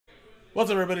What's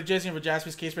up, everybody? Jason for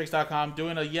JaspysCaseBreaks.com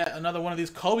doing yet another one of these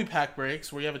Kobe pack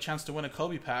breaks where you have a chance to win a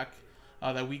Kobe pack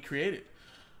that we created.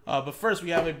 But first,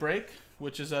 we have a break,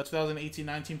 which is 2018-19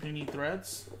 Panini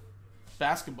Threads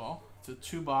basketball. It's a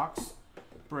 2-box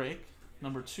break,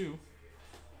 number 2,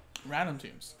 random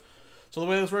teams. So the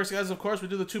way this works, guys, of course, we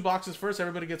do the 2 boxes first.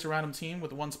 Everybody gets a random team with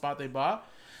the 1 spot they bought.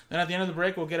 Then at the end of the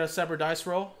break, we'll get a separate dice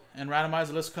roll and randomize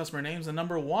a list of customer names. And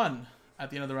number 1 at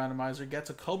the end of the randomizer gets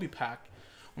a Kobe pack.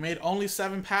 We made only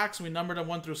 7 packs. We numbered them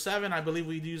 1 through 7. I believe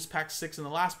we used pack 6 in the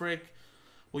last break.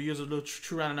 We'll use a little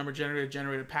true random number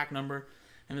generated pack number.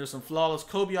 And there's some flawless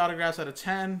Kobe autographs out of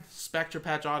 10, Spectre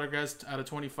patch autographs out of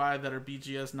 25 that are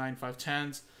BGS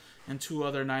 9.5/10s, and 2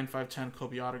 other 9.5/10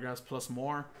 Kobe autographs plus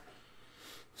more.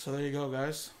 So there you go,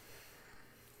 guys.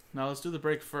 Now let's do the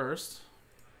break first.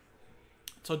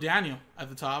 So Daniel at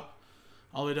the top,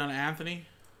 all the way down to Anthony.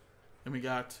 And we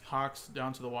got Hawks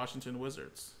down to the Washington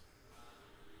Wizards.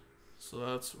 So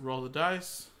let's roll the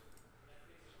dice.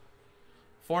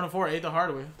 4 and a 4, 8 the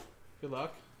hard way. Good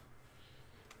luck.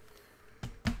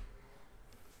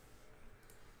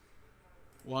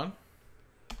 One,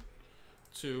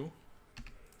 2,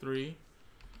 3,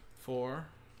 4,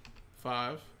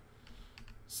 5,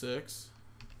 6,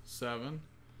 7,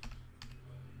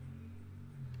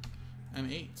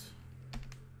 and 8.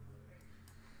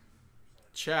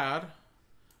 Chad,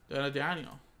 then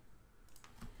Daniel.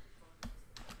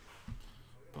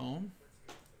 Boom.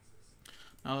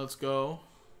 Now let's go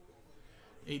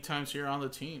 8 times here on the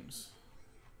teams.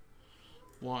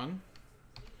 1,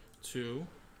 2,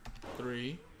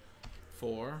 3,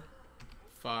 4,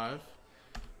 5,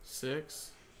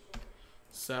 6,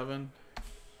 7,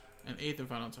 and 8th and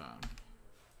final time.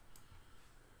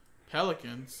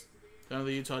 Pelicans down to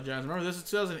the Utah Jazz. Remember, this is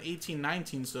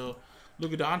 2018-19, so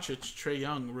Luka Doncic, Trae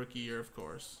Young, rookie year, of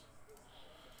course.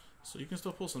 So you can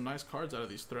still pull some nice cards out of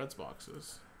these Threads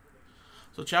boxes.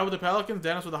 So Chad with the Pelicans,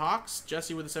 Dennis with the Hawks,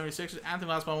 Jesse with the 76ers, Anthony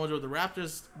last one with the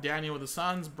Raptors, Daniel with the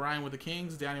Suns, Brian with the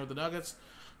Kings, Daniel with the Nuggets,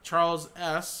 Charles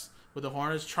S with the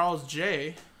Hornets, Charles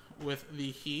J with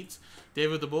the Heat,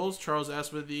 David with the Bulls, Charles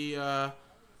S with the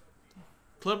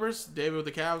Clippers, David with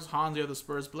the Cavs, Hans with the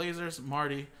Spurs Blazers,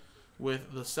 Marty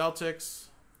with the Celtics,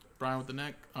 Brian with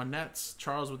the Nets,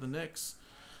 Charles with the Knicks,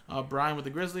 Brian with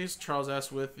the Grizzlies, Charles S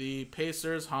with the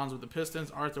Pacers, Hans with the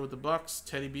Pistons, Arthur with the Bucks,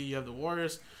 Teddy B, you have the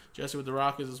Warriors, Jesse with the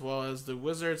Rockets as well as the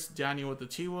Wizards, Daniel with the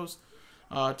T-Wolves,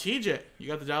 TJ, you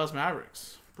got the Dallas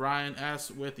Mavericks, Brian S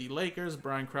with the Lakers,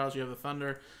 Brian Krause, you have the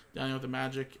Thunder, Daniel with the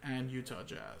Magic, and Utah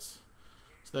Jazz.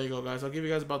 So there you go, guys. I'll give you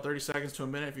guys about 30 seconds to a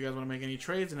minute if you guys want to make any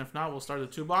trades, and if not, we'll start the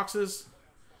 2 boxes,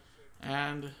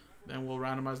 and then we'll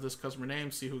randomize this customer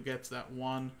name, see who gets that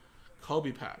 1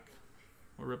 Kobe pack.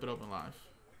 We'll rip it open live.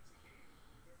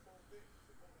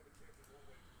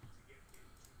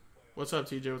 What's up,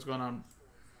 TJ? What's going on?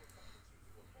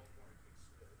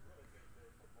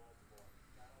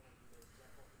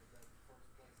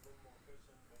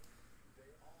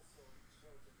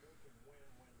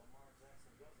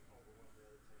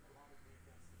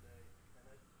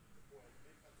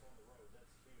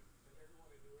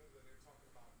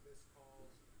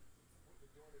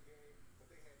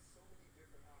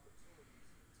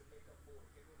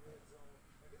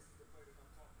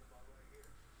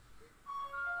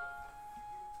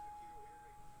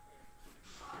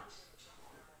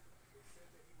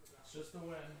 Just the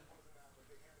win.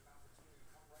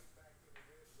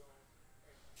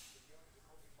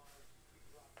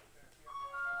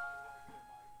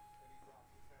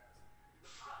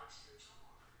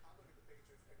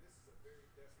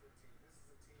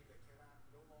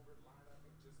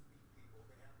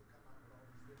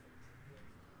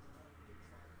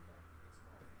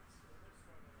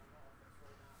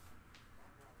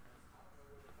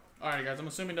 Alright, guys, I'm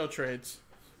assuming no trades.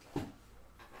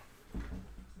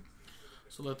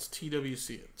 So let's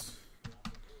TWC it.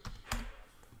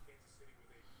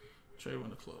 Trade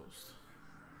window closed.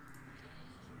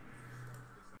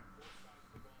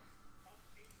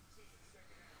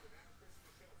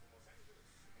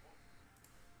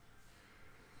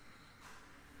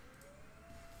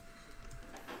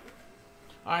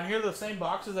 Alright, here are the same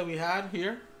boxes that we had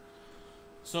here.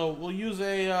 So we'll use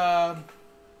a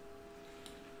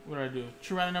what do I do?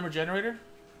 True random number generator.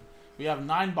 We have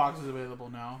 9 boxes available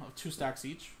now of 2 stacks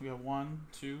each. We have 1,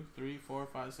 2, 3, 4,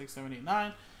 5, 6, 7, 8,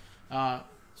 9.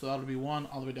 So that'll be 1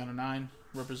 all the way down to 9.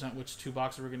 Represent which 2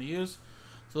 boxes we're going to use.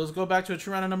 So let's go back to a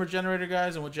true random number generator,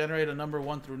 guys, and we'll generate a number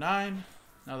 1 through 9.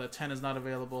 Now that 10 is not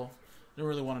available, I don't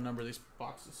really want to number these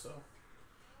boxes, so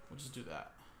we'll just do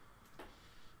that.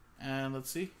 And let's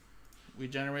see. We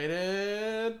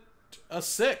generated a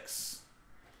 6.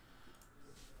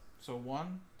 So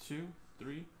 1, 2,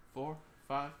 3, 4,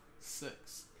 5,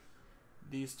 6.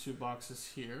 These 2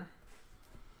 boxes here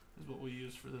is what we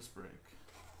use for this break.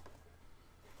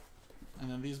 And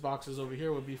then these boxes over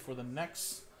here would be for the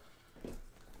next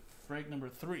break number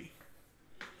 3.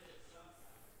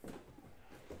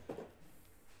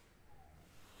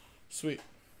 Sweet.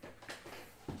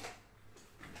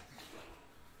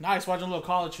 Nice, watching a little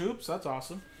college hoops. That's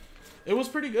awesome. It was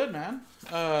pretty good, man.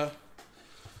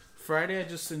 Friday, I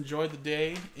just enjoyed the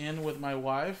day in with my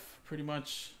wife. Pretty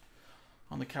much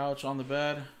on the couch, on the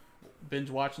bed. Binge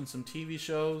watching some TV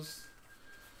shows.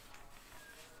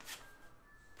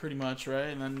 Pretty much, right?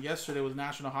 And then yesterday was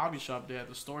National Hobby Shop Day at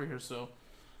the store here, so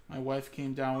my wife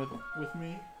came down with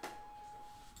me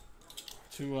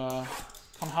to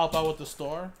come help out with the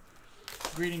store.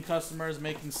 Greeting customers,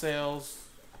 making sales,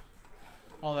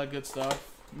 all that good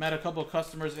stuff. Met a couple of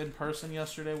customers in person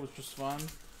yesterday, which was fun.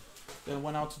 Then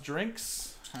went out to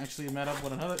drinks. I actually met up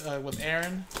with with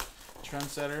Aaron,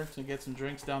 Trendsetter, to get some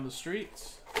drinks down the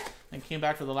street. And came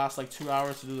back for the last like 2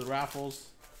 hours to do the raffles.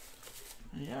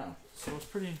 And yeah, so it was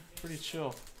pretty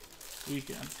chill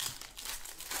weekend. So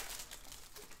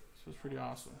it was pretty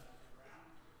awesome.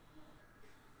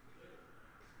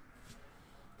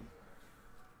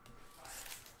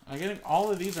 I'm getting all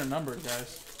of these are numbered,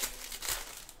 guys.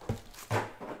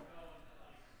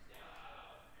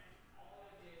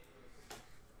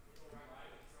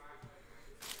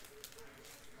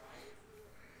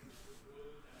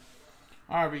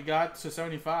 All right, we got to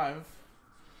 75.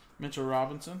 Mitchell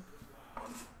Robinson.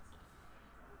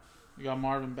 We got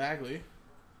Marvin Bagley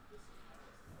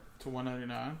to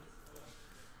 199.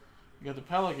 We got the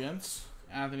Pelicans.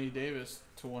 Anthony Davis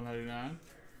to 199.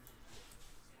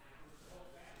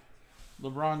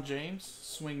 LeBron James,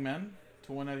 Swingmen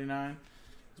to 199.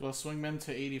 As well as Swingmen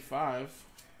to 85.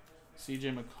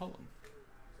 CJ McCollum.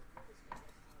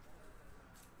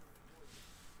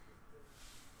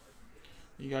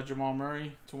 You got Jamal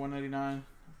Murray to 199,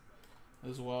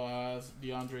 as well as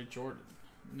DeAndre Jordan,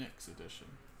 Knicks edition.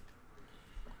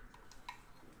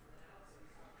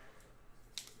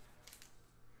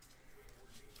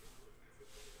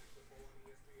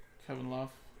 Kevin Love.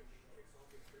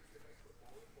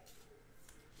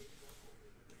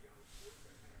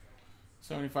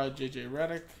 $75 JJ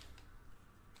Redick.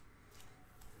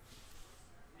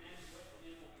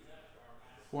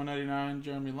 $199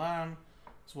 Jeremy Lamb.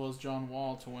 As well as John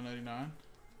Wall to 199.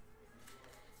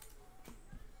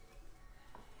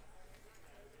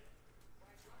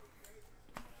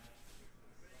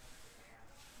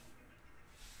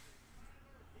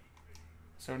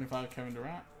 $75 Kevin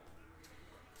Durant.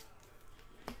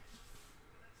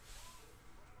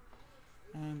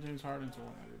 And James Harden to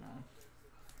 199.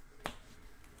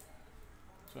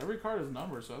 So every card is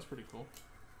numbered, so that's pretty cool.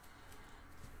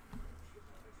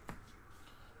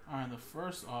 Alright, the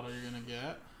first auto you're going to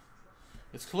get,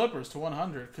 it's Clippers to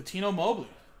 100. Coutinho Mobley.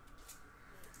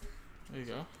 There you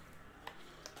go.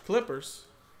 Clippers.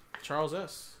 Charles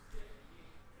S.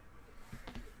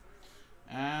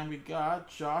 And we got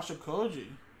Josh Okogie.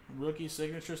 Rookie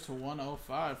signatures to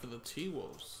 105 for the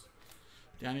T-Wolves.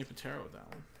 Danny Patero with that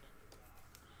one.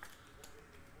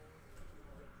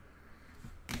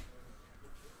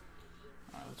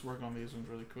 Alright, let's work on these ones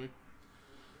really quick.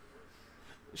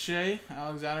 Shea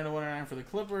Alexander to 199 for the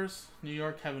Clippers. New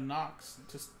York, Kevin Knox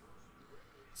to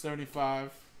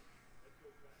 75.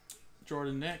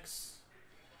 Jordan Knicks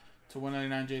to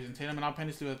 199. Jason Tatum. And I'll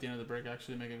penny sleeve at the end of the break,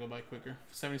 actually, make it go by quicker.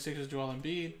 76ers, Joel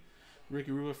Embiid.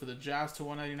 Ricky Rubio for the Jazz to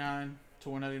 199. To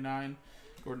 199.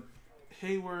 Gordon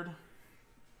Hayward.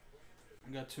 I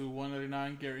got to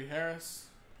 199. Gary Harris.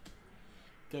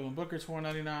 Devin Booker to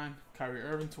 199. Kyrie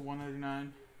Irving to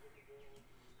 199.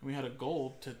 We had a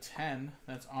gold to 10.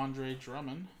 That's Andre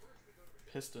Drummond.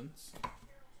 Pistons.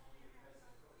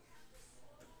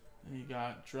 And you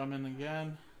got Drummond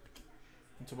again.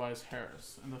 And Tobias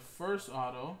Harris. And the first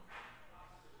auto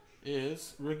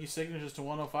is rookie signatures to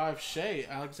 105. Shea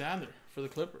Alexander for the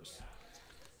Clippers.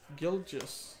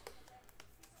 Gilgeous.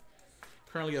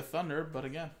 Currently a Thunder, but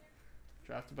again,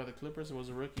 drafted by the Clippers. It was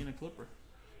a rookie in a Clipper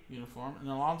uniform. And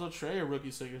Alonzo Trier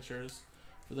rookie signatures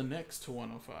for the Knicks to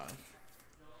 105.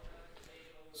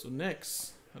 So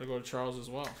Knicks, gotta go to Charles as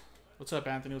well. What's up,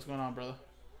 Anthony? What's going on, brother?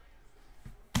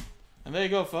 And there you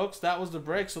go, folks. That was the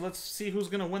break. So let's see who's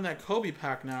gonna win that Kobe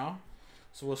pack now.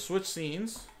 So we'll switch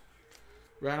scenes,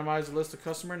 randomize the list of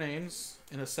customer names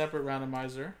in a separate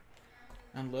randomizer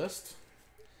and list.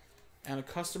 And a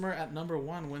customer at number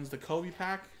 1 wins the Kobe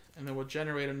pack, and then we'll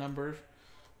generate a number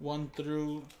 1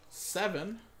 through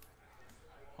 7.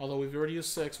 Although we've already used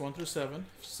 6, 1 through 7.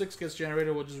 If 6 gets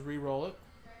generated, we'll just re-roll it.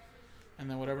 And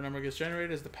then whatever number gets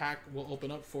generated is the pack will open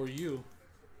up for you.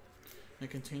 It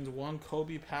contains one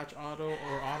Kobe patch auto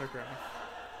or autograph.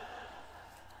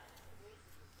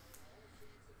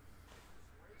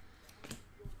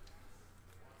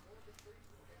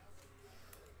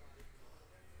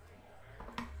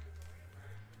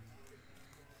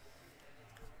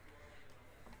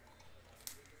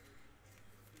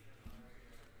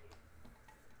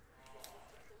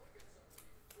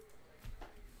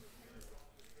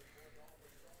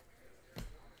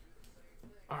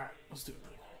 Alright, let's do it.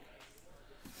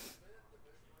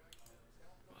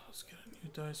 Let's get a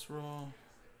new dice roll.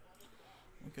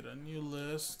 We'll get a new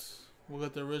list. We'll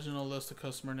get the original list of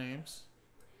customer names.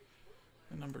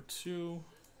 And number 2.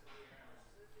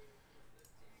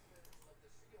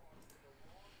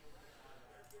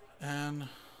 And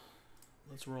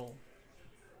let's roll.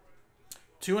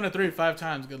 2 and a 3, 5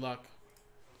 times. Good luck.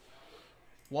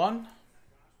 1,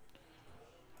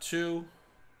 2,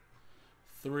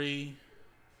 3,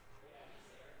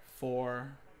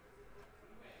 4,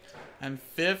 and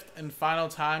 5th and final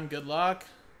time. Good luck.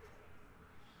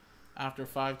 After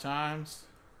 5 times,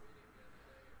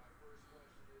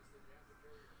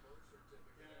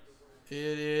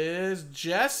 it is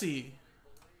Jesse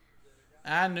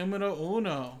at numero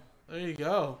uno. There you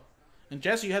go. And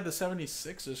Jesse, you had the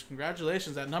 76ers.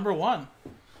 Congratulations at number 1.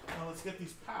 Now let's get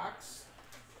these packs.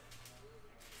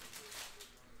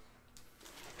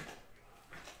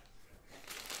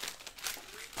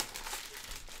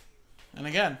 And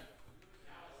again,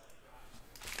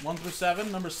 1 through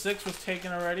 7. Number 6 was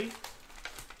taken already.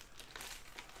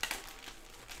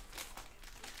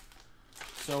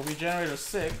 So we generated a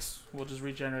 6. We'll just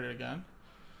regenerate it again.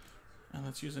 And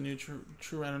let's use a new true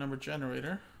random number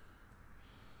generator.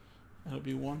 It'll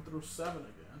be 1 through 7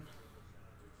 again.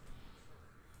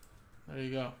 There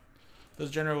you go.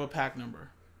 Let's generate a pack number.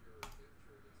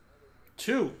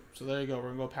 2. So there you go.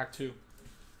 We're going to go pack 2.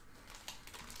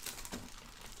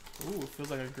 Ooh, it feels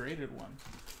like a graded one.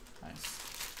 Nice.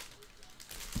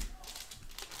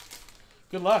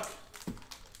 Good luck.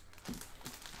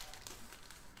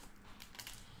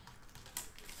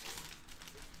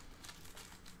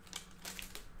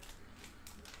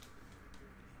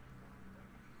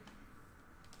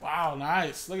 Wow,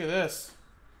 nice. Look at this.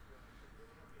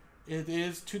 It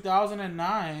is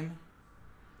 2009,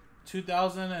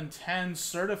 2010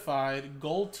 certified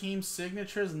Gold Team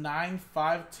Signatures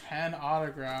 9/5/10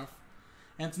 autograph.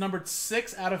 And it's numbered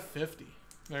 6 out of 50.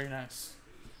 Very nice.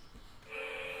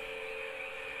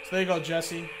 So there you go,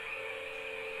 Jesse.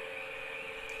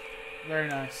 Very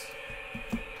nice.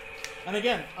 And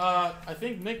again, I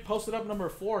think Nick posted up number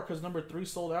 4 because number 3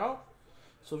 sold out.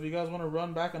 So if you guys want to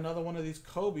run back another one of these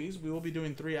Kobe's, we will be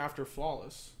doing 3 after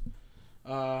Flawless.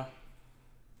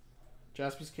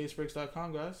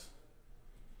 JaspysCaseBreaks.com, guys.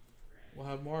 We'll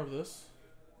have more of this.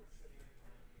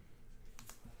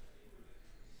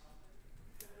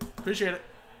 Appreciate it.